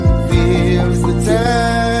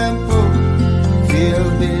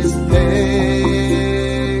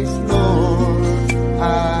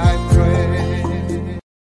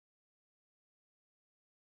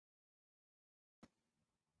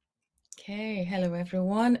Hey, hello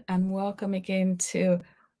everyone, and welcome again to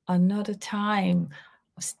another time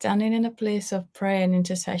of standing in a place of prayer and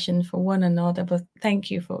intercession for one another. But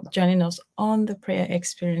thank you for joining us on the prayer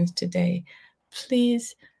experience today.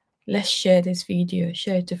 Please, let's share this video,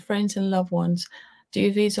 share it to friends and loved ones.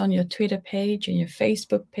 Do this on your Twitter page, on your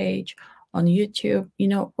Facebook page, on YouTube,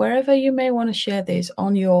 wherever you may want to share this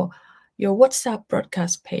on your WhatsApp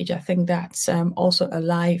broadcast page. I think that's also a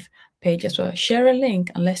live page as well. Share a link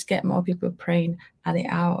and let's get more people praying at the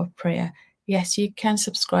hour of prayer. Yes, you can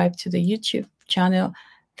subscribe to the YouTube channel.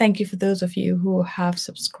 Thank you for those of you who have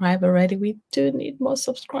subscribed already. We do need more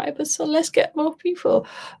subscribers, so let's get more people.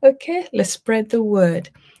 Okay, let's spread the word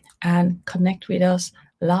and connect with us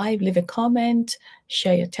live. Leave a comment,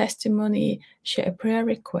 share your testimony, share a prayer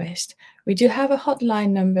request. We do have a hotline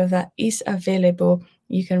number that is available.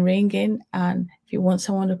 You can ring in, and if you want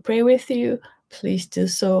someone to pray with you, please do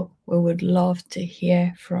so. We would love to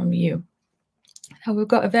hear from you. And we've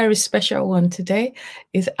got a very special one today.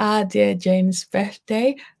 It's our dear Jane's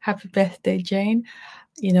birthday. Happy birthday, Jane.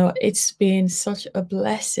 It's been such a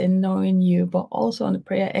blessing knowing you, but also on the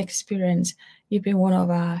prayer experience. You've been one of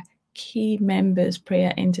our key members,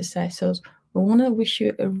 prayer intercessors. We want to wish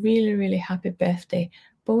you a really, really happy birthday,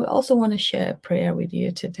 but we also want to share a prayer with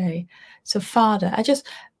you today. So, Father,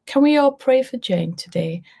 can we all pray for Jane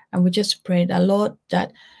today? And we just pray that, Lord,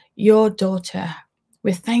 that your daughter,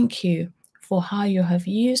 we thank you for how you have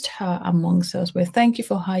used her amongst us. We thank you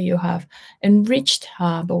for how you have enriched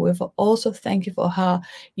her, but we've also thank you for how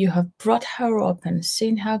you have brought her up and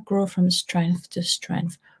seen her grow from strength to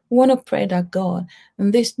strength. We want to pray that, God,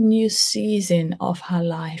 in this new season of her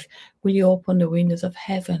life, will you open the windows of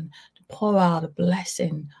heaven to pour out a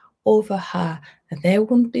blessing over her, that there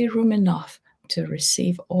won't be room enough to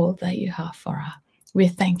receive all that you have for her. We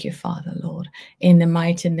thank you, Father, Lord. In the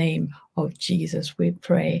mighty name of Jesus, we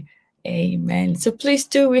pray. Amen. So please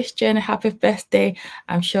do wish Jen a happy birthday.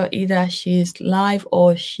 I'm sure either she's live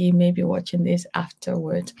or she may be watching this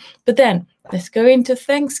afterwards. But then let's go into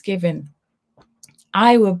Thanksgiving.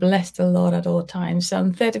 I will bless the Lord at all times.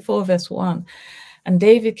 Psalm 34 verse 1. And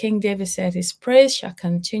King David said, his praise shall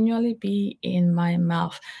continually be in my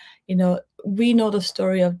mouth. We know the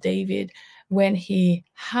story of David when he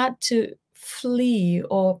had to flee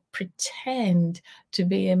or pretend to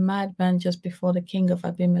be a madman just before the king of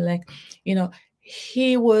Abimelech.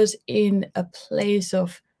 He was in a place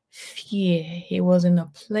of fear. He was in a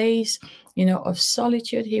place, of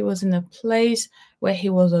solitude. He was in a place where he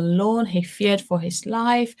was alone. He feared for his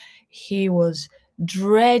life. He was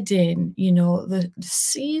dreading, the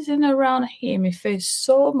season around him. He faced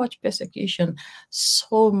so much persecution,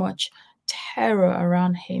 so much terror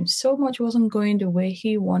around him. So much wasn't going the way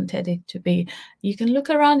he wanted it to be. You can look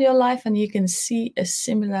around your life and you can see a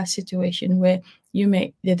similar situation where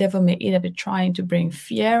the devil may either be trying to bring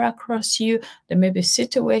fear across you. There may be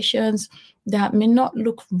situations that may not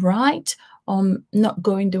look right, not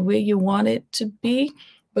going the way you want it to be.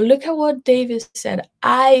 But look at what David said.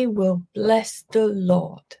 I will bless the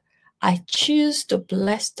Lord. I choose to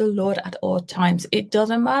bless the Lord at all times. It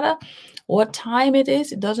doesn't matter what time it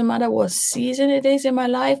is. It doesn't matter what season it is in my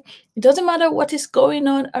life. It doesn't matter what is going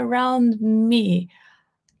on around me.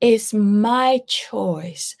 It's my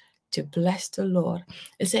choice to bless the Lord.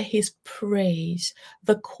 It's his praise,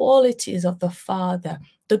 the qualities of the Father,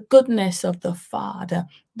 the goodness of the Father,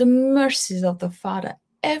 the mercies of the Father,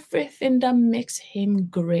 everything that makes him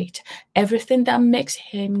great, everything that makes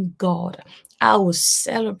him God. I will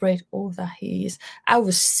celebrate all that he is. I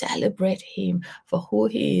will celebrate him for who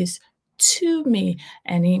he is to me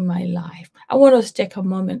and in my life. I want us to take a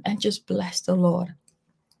moment and just bless the Lord.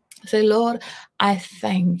 Say, Lord, I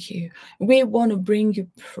thank you. We want to bring you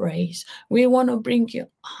praise. We want to bring you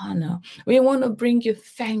honor. We want to bring you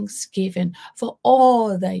thanksgiving for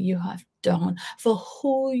all that you have done, for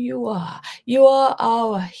who you are. You are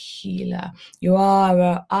our healer. You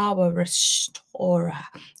are our restorer.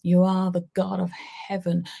 You are the God of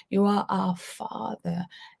heaven. You are our Father,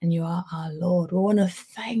 and you are our Lord. We want to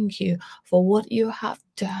thank you for what you have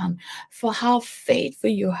done, for how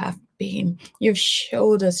faithful you have been. You've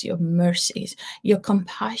showed us your mercies. Your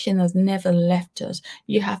compassion has never left us.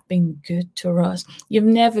 You have been good to us. You've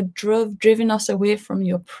never driven us away from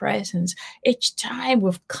your presence. Each time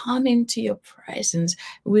we've come into your presence,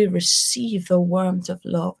 we receive the warmth of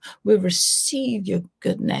love. We receive your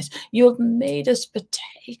goodness. You've made us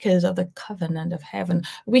partakers of the covenant of heaven.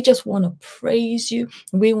 We just want to praise you.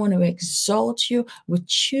 We want to exalt you. We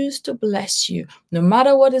choose to bless you. No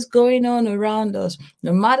matter what is going on around us,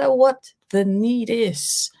 no matter what the need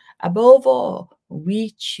is, above all,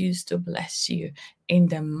 we choose to bless you in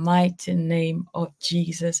the mighty name of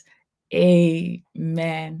Jesus.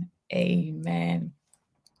 Amen. Amen.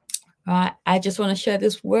 All right, I just want to share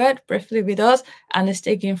this word briefly with us, and it's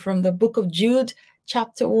taken from the book of Jude,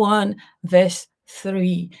 chapter 1, verse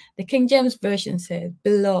 3. The King James Version said,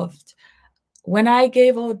 "Beloved, when I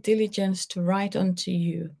gave all diligence to write unto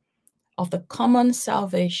you of the common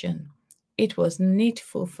salvation, it was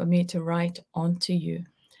needful for me to write unto you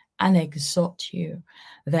and exhort you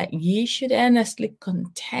that ye should earnestly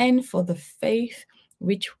contend for the faith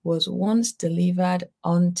which was once delivered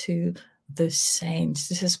unto the saints."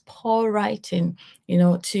 This is Paul writing,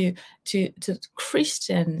 to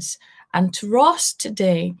Christians, and to us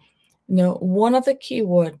today. One of the key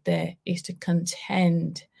words there is to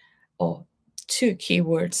contend, or two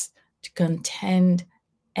keywords: to contend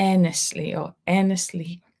earnestly, or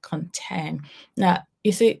earnestly contend. Now,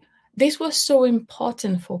 you see, this was so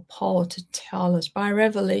important for Paul to tell us by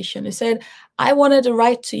revelation. He said, I wanted to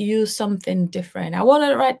write to you something different. I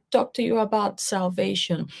wanted to talk to you about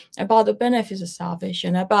salvation, about the benefits of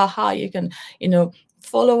salvation, about how you can,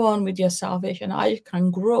 follow on with your salvation, how you can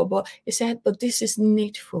grow. But he said, but this is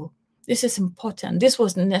needful. This is important. This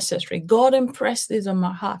was necessary. God impressed this on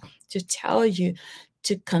my heart to tell you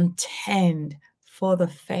to contend for the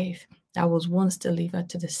faith that was once delivered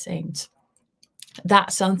to the saints.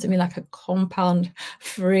 That sounds to me like a compound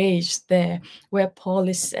phrase there, where Paul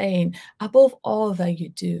is saying, above all that you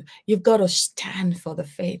do, you've got to stand for the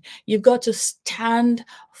faith. You've got to stand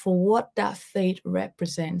for what that faith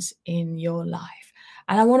represents in your life.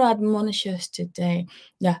 And I want to admonish us today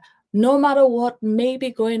that no matter what may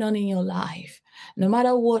be going on in your life, no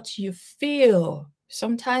matter what you feel,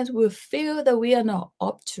 sometimes we feel that we are not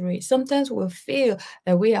up to it. Sometimes we feel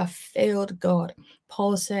that we have failed God.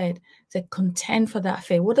 Paul said, contend for that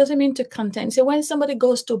faith. What does it mean to contend? So when somebody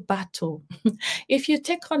goes to battle, if you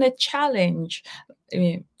take on a challenge,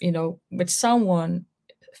 with someone,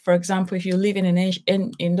 for example, if you're living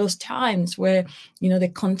in those times where, they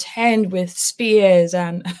contend with spears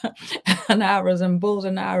and and arrows and bows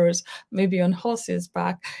and arrows, maybe on horses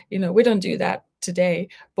back, we don't do that today.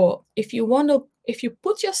 But if you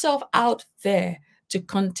put yourself out there to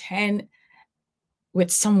contend with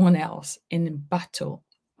someone else in battle,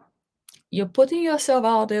 you're putting yourself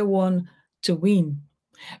out there, one, to win,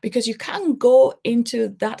 because you can't go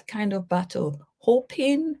into that kind of battle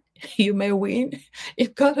hoping you may win.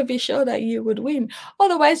 You've got to be sure that you would win.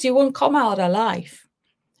 Otherwise, you won't come out alive.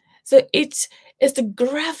 So it's the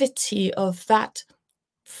gravity of that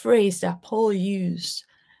phrase that Paul used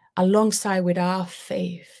alongside with our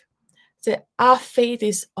faith. So our faith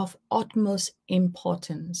is of utmost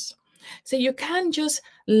importance. So you can't just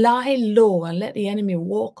lie low and let the enemy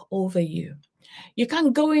walk over you. You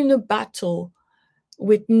can't go into battle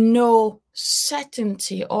with no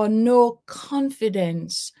certainty or no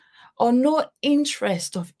confidence or no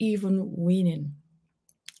interest of even winning.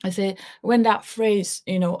 I say, when that phrase,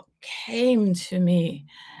 came to me,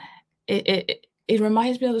 it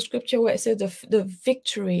reminds me of the scripture where it says the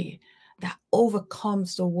victory that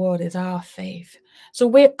overcomes the world is our faith. So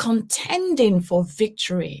we're contending for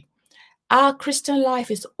victory. Our Christian life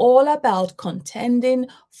is all about contending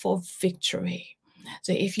for victory.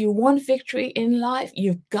 So if you want victory in life,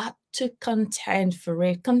 you've got to contend for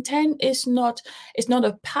it. Contend is not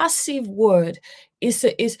a passive word. It's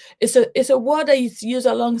a word that is used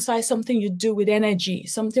alongside something you do with energy,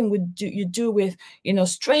 something you do with,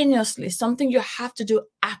 strenuously, something you have to do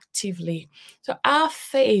actively. So our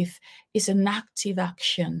faith is an active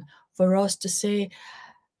action for us to say,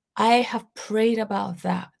 I have prayed about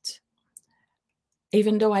that.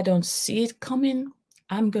 Even though I don't see it coming,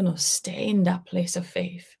 I'm going to stay in that place of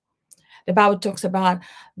faith. The Bible talks about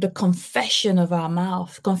the confession of our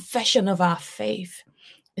mouth, confession of our faith.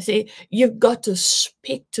 You see, you've got to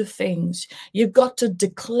speak to things. You've got to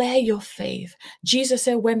declare your faith. Jesus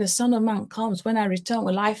said, when the Son of Man comes, when I return,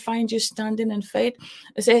 will I find you standing in faith?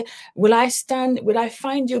 I say, will I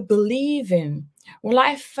find you believing? Will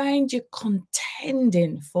I find you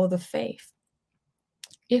contending for the faith?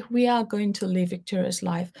 If we are going to live victorious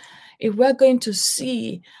life, if we're going to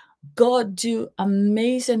see God do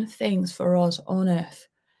amazing things for us on earth,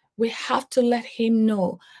 we have to let him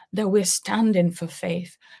know that we're standing for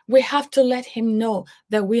faith. We have to let him know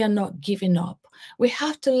that we are not giving up. We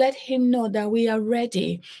have to let him know that we are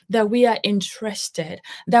ready, that we are interested,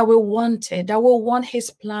 that we want it, that we want his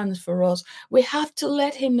plans for us. We have to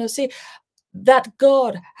let him know, see, that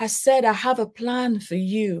God has said, I have a plan for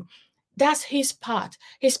you. That's his part.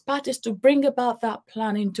 His part is to bring about that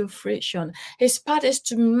plan into fruition. His part is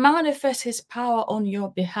to manifest his power on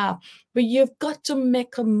your behalf. But you've got to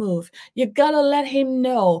make a move. You've got to let him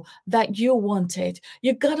know that you want it.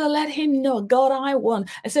 You've got to let him know, God, I want.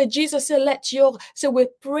 And so Jesus said, so we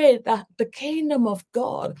pray that the kingdom of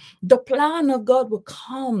God, the plan of God will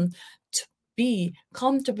come to be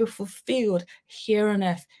fulfilled here on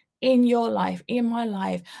earth, in your life, in my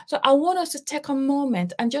life. So I want us to take a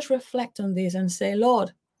moment and just reflect on this and say,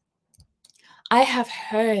 Lord, I have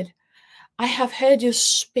heard you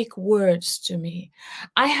speak words to me.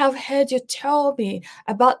 I have heard you tell me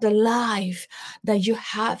about the life that you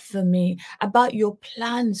have for me, about your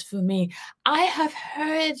plans for me. I have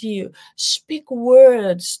heard you speak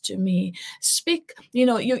words to me.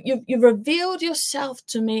 You've revealed yourself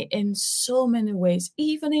to me in so many ways,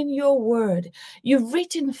 even in your word. You've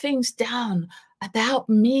written things down about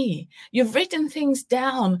me. You've written things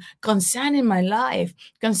down concerning my life,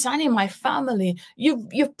 concerning my family.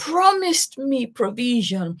 You've promised me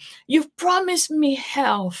provision. You've promised me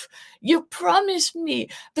health. You promised me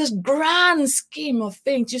this grand scheme of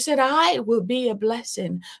things. You said I will be a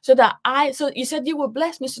blessing, so you said you will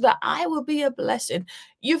bless me so that I will be a blessing.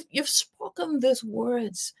 You've spoken these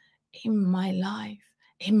words in my life,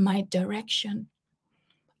 in my direction.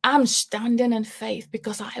 I'm standing in faith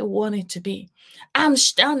because I want it to be. I'm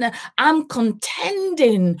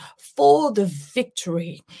contending for the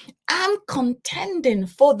victory. I'm contending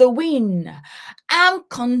for the win. I'm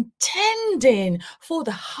contending for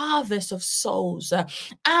the harvest of souls.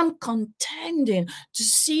 I'm contending to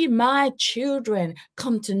see my children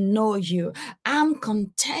come to know you. I'm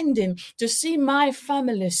contending to see my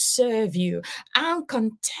family serve you. I'm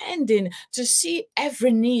contending to see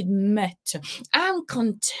every need met. I'm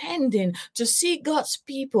contending to see God's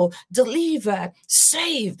people delivered,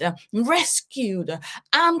 saved, rescued.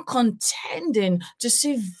 I'm contending to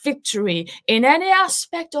see victory in any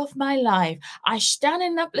aspect of my life. I stand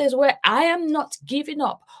in a place where I am not giving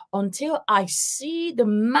up until I see the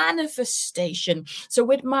manifestation. So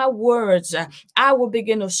with my words, I will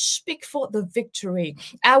begin to speak for the victory.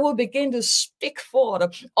 I will begin to speak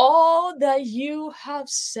for all that you have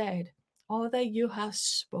said, all that you have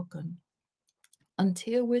spoken.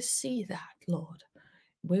 Until we see that, Lord,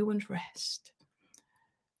 we won't rest.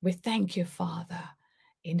 We thank you, Father,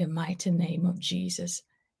 in the mighty name of Jesus.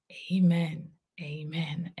 Amen.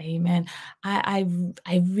 Amen. Amen. I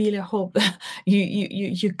really hope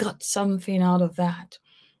you got something out of that.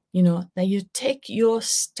 That you take your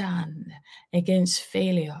stand against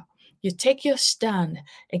failure. You take your stand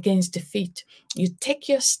against defeat. You take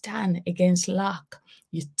your stand against lack.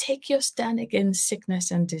 You take your stand against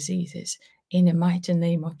sickness and diseases. In the mighty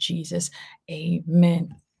name of Jesus.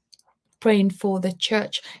 Amen. Praying for the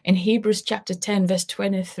church. In Hebrews chapter 10, verse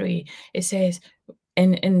 23, it says,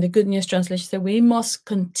 in the Good News Translation, that we must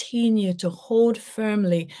continue to hold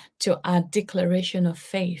firmly to our declaration of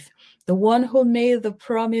faith. The one who made the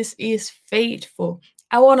promise is faithful.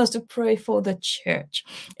 I want us to pray for the church.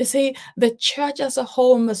 You see, the church as a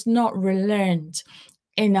whole must not relent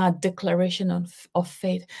in our declaration of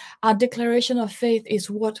faith. Our declaration of faith is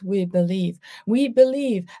what we believe. We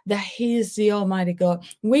believe that He is the Almighty God.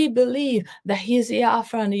 We believe that He is the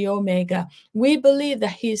Alpha and the Omega. We believe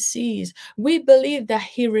that He sees. We believe that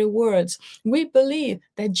He rewards. We believe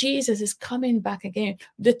that Jesus is coming back again.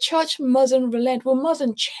 The church mustn't relent. We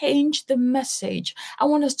mustn't change the message. I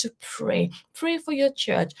want us to pray. Pray for your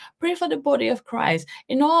church. Pray for the body of Christ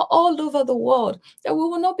in all over the world, that we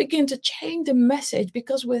will not begin to change the message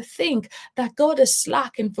because we think that God is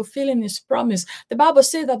slack in fulfilling His promise. The Bible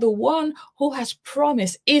says that the one who has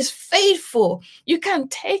promised is faithful. You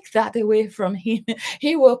can't take that away from Him.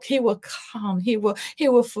 He will come. He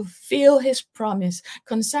will fulfill His promise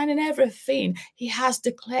concerning everything He has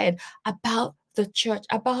declared about the church,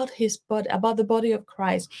 about His body, about the body of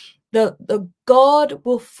Christ. The God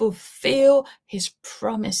will fulfill His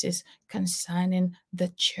promises concerning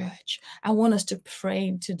the church. I want us to pray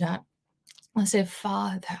into that and say,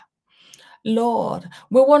 Father, Lord,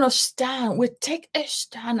 we want to stand. We take a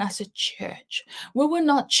stand as a church. We will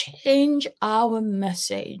not change our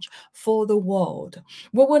message for the world.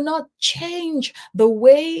 We will not change the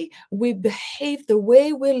way we behave, the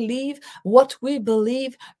way we live, what we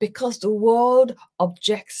believe, because the world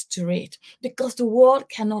objects to it, because the world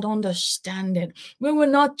cannot understand it. We will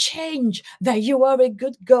not change that you are a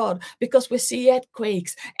good God because we see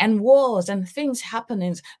earthquakes and wars and things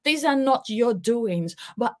happening. These are not your doings,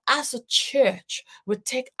 but as a church, we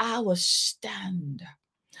take our stand.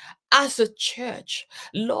 as a church,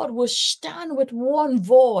 Lord, will stand with one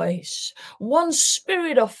voice, one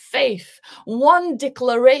spirit of faith, one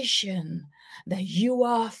declaration that you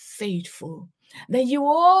are faithful, that you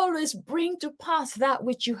always bring to pass that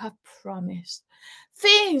which you have promised.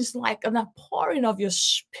 Things like an outpouring of your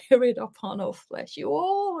spirit upon our flesh. You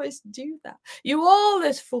always do that. You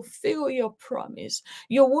always fulfill your promise.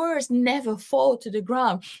 Your words never fall to the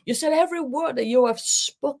ground. You said every word that you have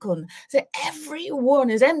spoken, that every one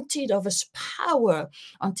is emptied of its power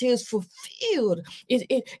until it's fulfilled.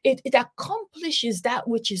 It accomplishes that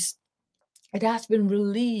which is it has been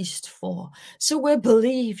released for. So we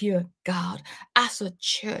believe you, God, as a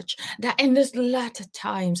church, that in these latter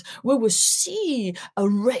times we will see a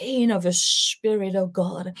reign of the Spirit of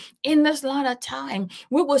God. In this latter time,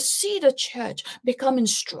 we will see the church becoming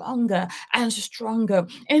stronger and stronger.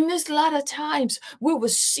 In these latter times, we will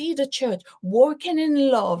see the church working in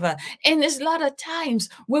love. In these latter times,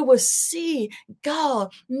 we will see,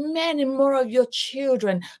 God, many more of your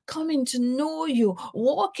children coming to know you,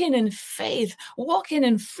 walking in faith, walking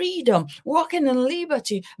in freedom, walking in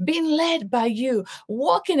liberty, being led by you,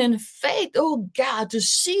 walking in faith, oh God, to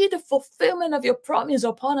see the fulfillment of your promise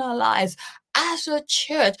upon our lives. As a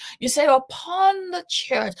church, you say, upon the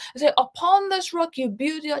church, you say, upon this rock you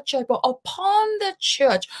build your church, but upon the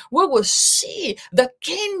church, we will see the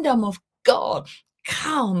kingdom of God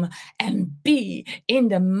come and be in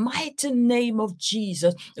the mighty name of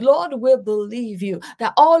Jesus. Lord, we believe you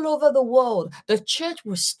that all over the world, the church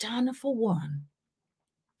will stand for one,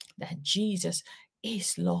 that Jesus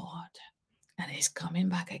is Lord and is coming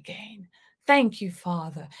back again. Thank you,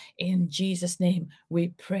 Father. In Jesus' name we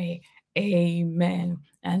pray. Amen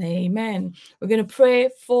and amen. We're going to pray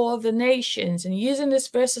for the nations, and using this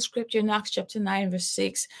verse of scripture in Acts chapter 9 verse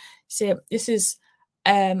 6, say this is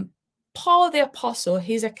Paul the apostle,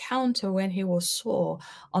 his encounter when he was Saul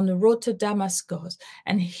on the road to Damascus,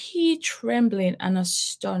 and he, trembling and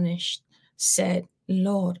astonished, said,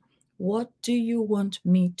 Lord, what do you want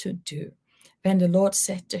me to do? Then the Lord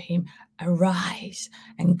said to him, arise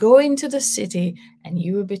and go into the city, and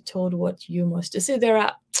you will be told what you must do. See, there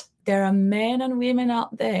are men and women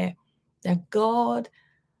out there that God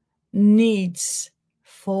needs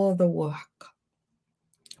for the work.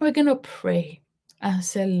 We're going to pray and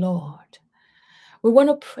say, Lord, we want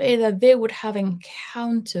to pray that they would have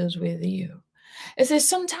encounters with you. It says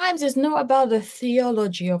sometimes it's not about the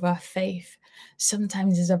theology of our faith.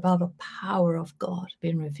 Sometimes it's about the power of God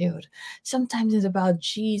being revealed. Sometimes it's about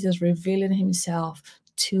Jesus revealing himself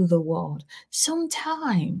to the world.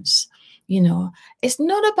 Sometimes, it's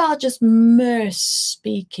not about just mere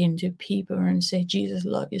speaking to people and say, Jesus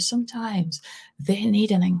loves you. Sometimes they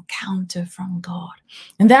need an encounter from God.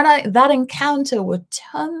 And that encounter will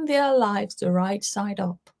turn their lives the right side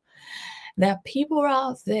up. There are people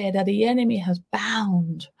out there that the enemy has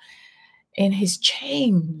bound in his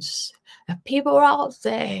chains. There are people out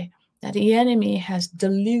there that the enemy has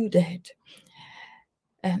deluded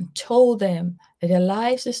and told them that their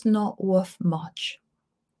lives is not worth much.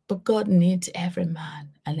 But God needs every man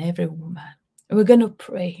and every woman. And we're going to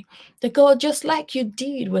pray that God, just like you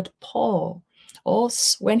did with Paul,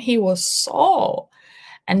 also when he was Saul,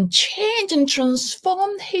 and changed and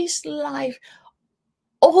transformed his life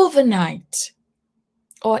overnight,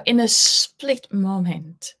 or in a split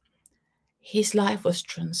moment, his life was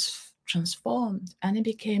transformed, and he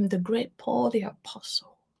became the great Paul the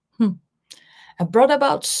apostle. And brought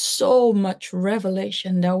about so much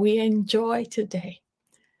revelation that we enjoy today.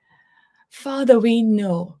 Father, we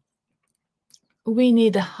know we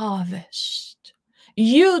need the harvest.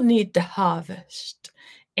 You need the harvest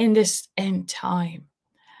in this end time.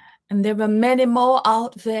 And there are many more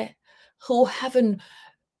out there who haven't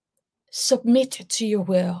submitted to your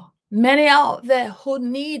will. Many out there who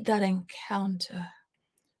need that encounter.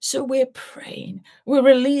 So we're praying, we're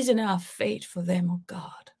releasing our faith for them, oh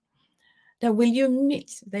God. That will you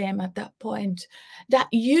meet them at that point, that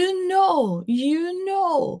you know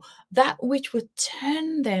that which will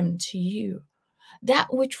turn them to you,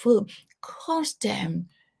 that which will cause them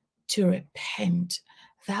to repent,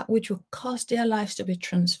 that which will cause their lives to be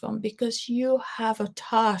transformed, because you have a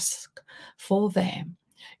task for them.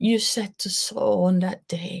 You said to Saul on that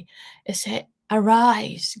day, it said,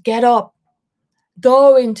 arise, get up,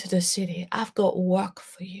 go into the city. I've got work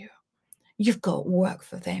for you. You've got work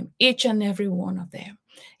for them, each and every one of them.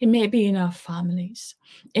 It may be in our families.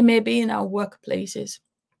 It may be in our workplaces.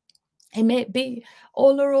 It may be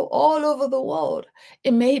all over the world.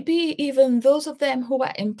 It may be even those of them who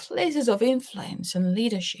are in places of influence and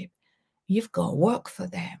leadership. You've got work for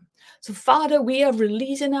them. So, Father, we are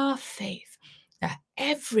releasing our faith that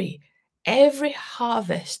every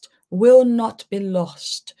harvest will not be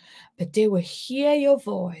lost, but they will hear your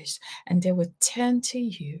voice and they will turn to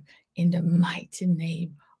you in the mighty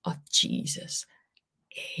name of Jesus.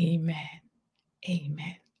 Amen.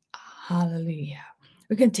 Amen. Hallelujah.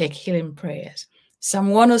 We can take healing prayers. Psalm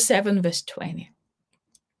 107 verse 20.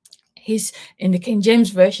 He's in the King James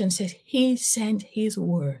Version says, He sent His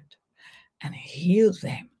word and healed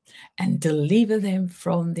them and delivered them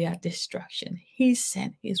from their destruction. He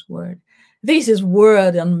sent His word. This is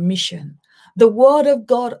word on mission. The word of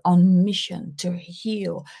God on mission to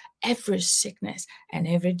heal every sickness and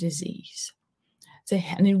every disease.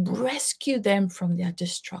 And He rescued them from their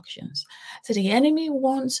destructions. So the enemy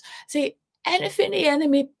wants, anything the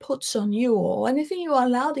enemy puts on you or anything you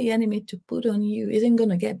allow the enemy to put on you isn't going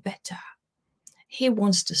to get better. He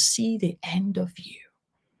wants to see the end of you.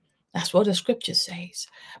 That's what the scripture says.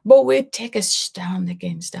 But we take a stand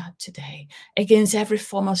against that today, against every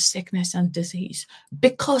form of sickness and disease,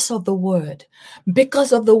 because of the word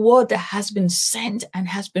that has been sent and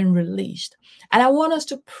has been released. And I want us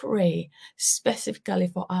to pray specifically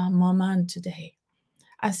for our mama today.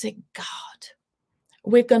 I say, God,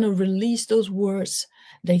 we're going to release those words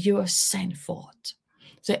that you have sent forth.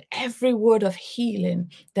 So every word of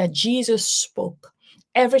healing that Jesus spoke,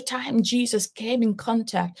 every time Jesus came in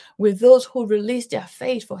contact with those who released their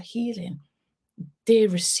faith for healing, they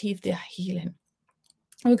received their healing.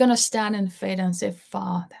 We're going to stand in faith and say,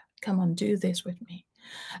 Father, come on, do this with me.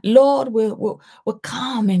 Lord, we'll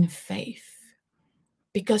come in faith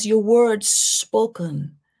because your word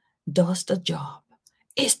spoken does the job.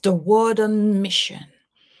 It's the word on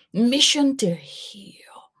mission to heal.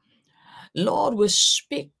 Lord, we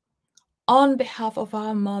speak on behalf of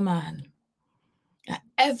our mama.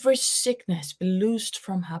 Every sickness be loosed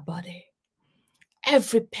from her body.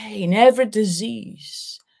 Every pain, every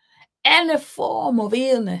disease, any form of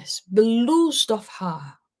illness be loosed of her.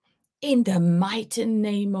 In the mighty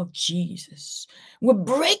name of Jesus. We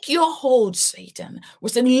break your hold, Satan. We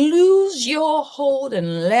say, lose your hold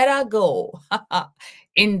and let her go.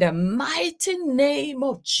 In the mighty name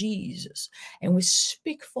of Jesus. And we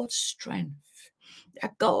speak for strength.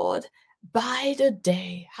 That God, by the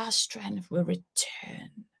day, her strength will return.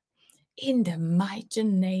 In the mighty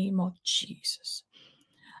name of Jesus.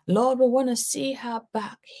 Lord, we want to see her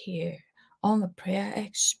back here on the prayer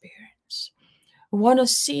experience. We want to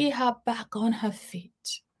see her back on her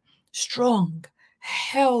feet, strong,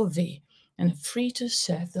 healthy, and free to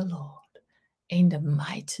serve the Lord. In the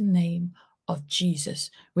mighty name of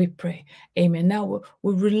Jesus, we pray. Amen. Now,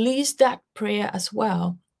 we'll release that prayer as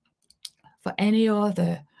well for any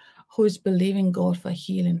other who is believing God for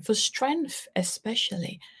healing, for strength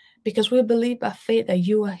especially, because we believe by faith that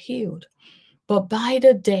you are healed. But by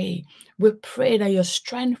the day, we pray that your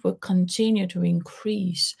strength will continue to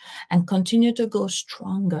increase and continue to go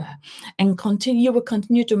stronger, and you will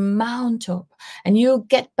continue to mount up, and you'll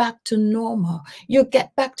get back to normal. You'll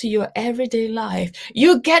get back to your everyday life.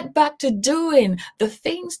 You'll get back to doing the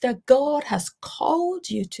things that God has called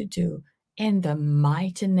you to do in the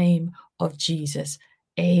mighty name of Jesus.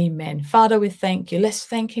 Amen. Father, we thank you. Let's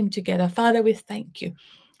thank him together. Father, we thank you.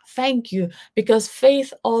 Thank you, because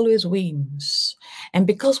faith always wins. And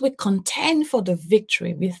because we contend for the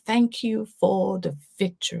victory, we thank you for the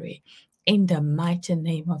victory in the mighty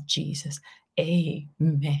name of Jesus.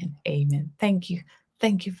 Amen. Amen. Thank you.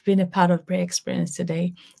 Thank you for being a part of Prayer Experience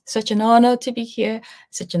today. Such an honor to be here.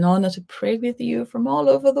 Such an honor to pray with you from all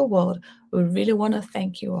over the world. We really want to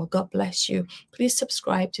thank you all. God bless you. Please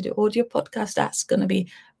subscribe to the audio podcast. That's going to be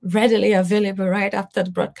readily available right after the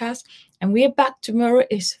broadcast. And we're back tomorrow.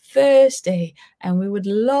 Is Thursday, and we would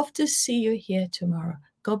love to see you here tomorrow.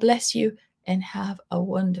 God bless you and have a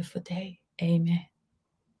wonderful day. Amen.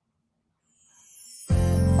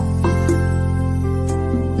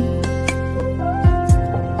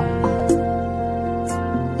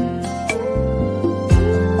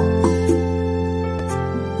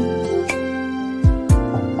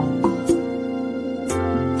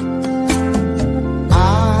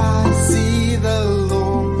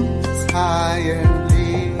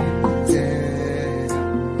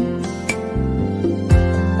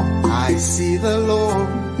 See the Lord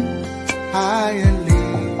high and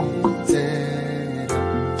lifted,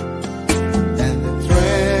 and the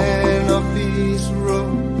train of his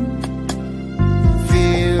robe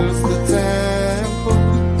fills the temple.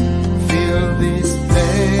 Fill this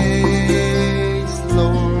place,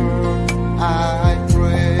 Lord, I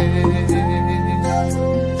pray.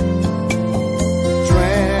 The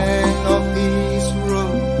train of his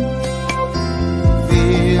robe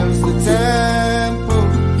fills the temple.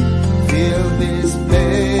 Fill this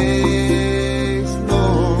place,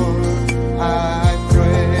 Lord,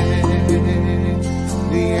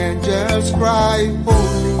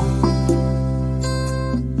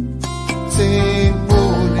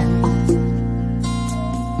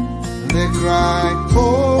 They cry,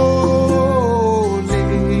 holy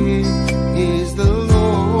is the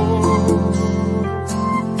Lord.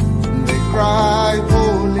 They cry,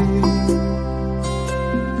 holy.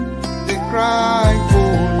 They cry,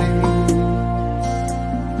 holy.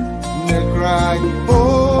 They cry,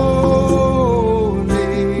 holy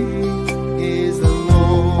is the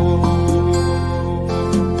Lord.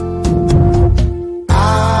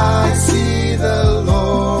 I see the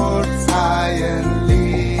Lord high and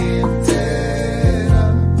lifted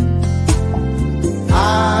up.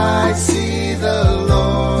 I see the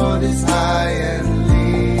Lord is high and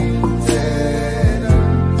lifted up,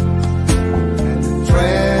 and the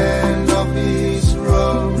trend of His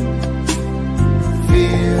robe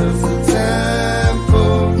fills the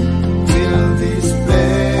temple. Fill this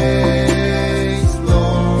place,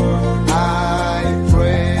 Lord, I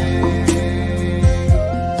pray.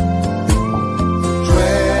 The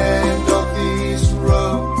trend of His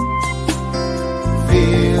robe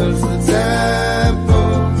fills the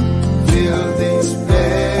temple. Fill this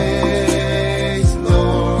place,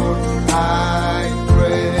 Lord, I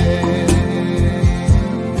pray.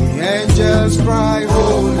 The angels cry,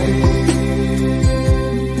 holy.